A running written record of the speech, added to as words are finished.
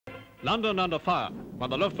London under fire, when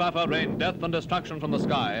the Luftwaffe rained death and destruction from the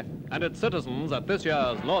sky, and its citizens at this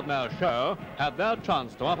year's Lord Mayor's show had their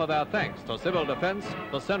chance to offer their thanks to civil defence,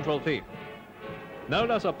 the central theme. No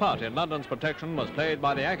less a part in London's protection was played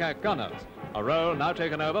by the Ack Ack Gunners, a role now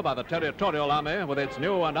taken over by the Territorial Army with its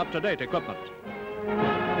new and up-to-date equipment.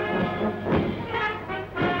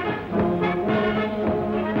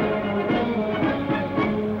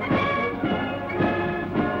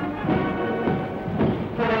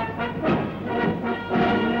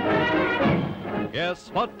 Yes,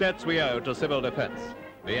 what debts we owe to civil defence.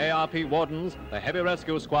 The A.R.P. wardens, the heavy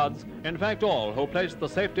rescue squads, in fact all who placed the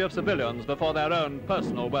safety of civilians before their own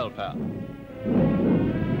personal welfare.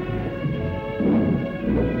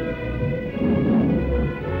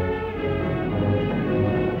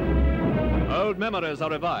 Old memories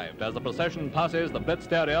are revived as the procession passes the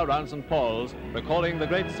blitzed area around St. Paul's, recalling the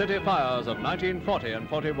great city fires of 1940 and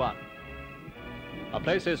 41. A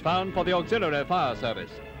place is found for the auxiliary fire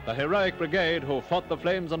service, the heroic brigade who fought the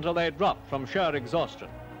flames until they dropped from sheer exhaustion.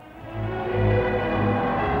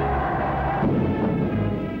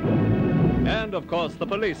 And of course the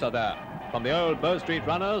police are there, from the old Bow Street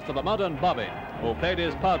runners to the modern Bobby, who played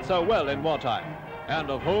his part so well in wartime, and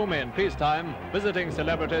of whom in peacetime visiting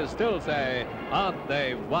celebrities still say, aren't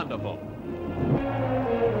they wonderful?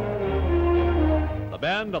 The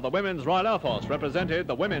band of the Women's Royal Air Force represented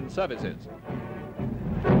the women's services.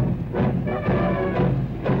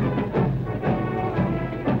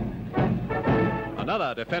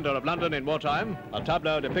 Another defender of London in wartime, a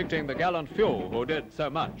tableau depicting the gallant few who did so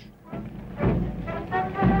much.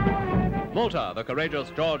 Malta, the courageous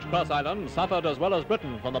George Cross Island, suffered as well as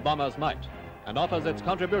Britain from the bomber's might, and offers its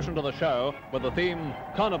contribution to the show with the theme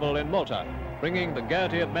Carnival in Malta, bringing the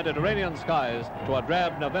gaiety of Mediterranean skies to a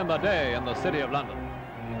drab November day in the city of London.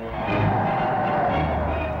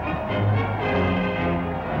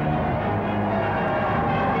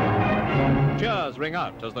 Cheers ring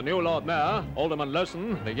out as the new Lord Mayor, Alderman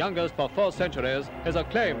Lowson, the youngest for 4 centuries, is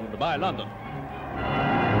acclaimed by London.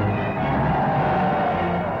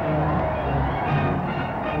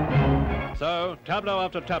 So, tableau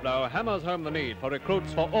after tableau hammers home the need for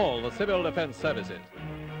recruits for all the civil defence services.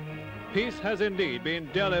 Peace has indeed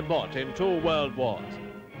been dearly bought in 2 world wars.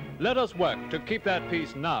 Let us work to keep that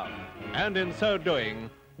peace now, and in so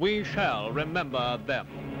doing, we shall remember them.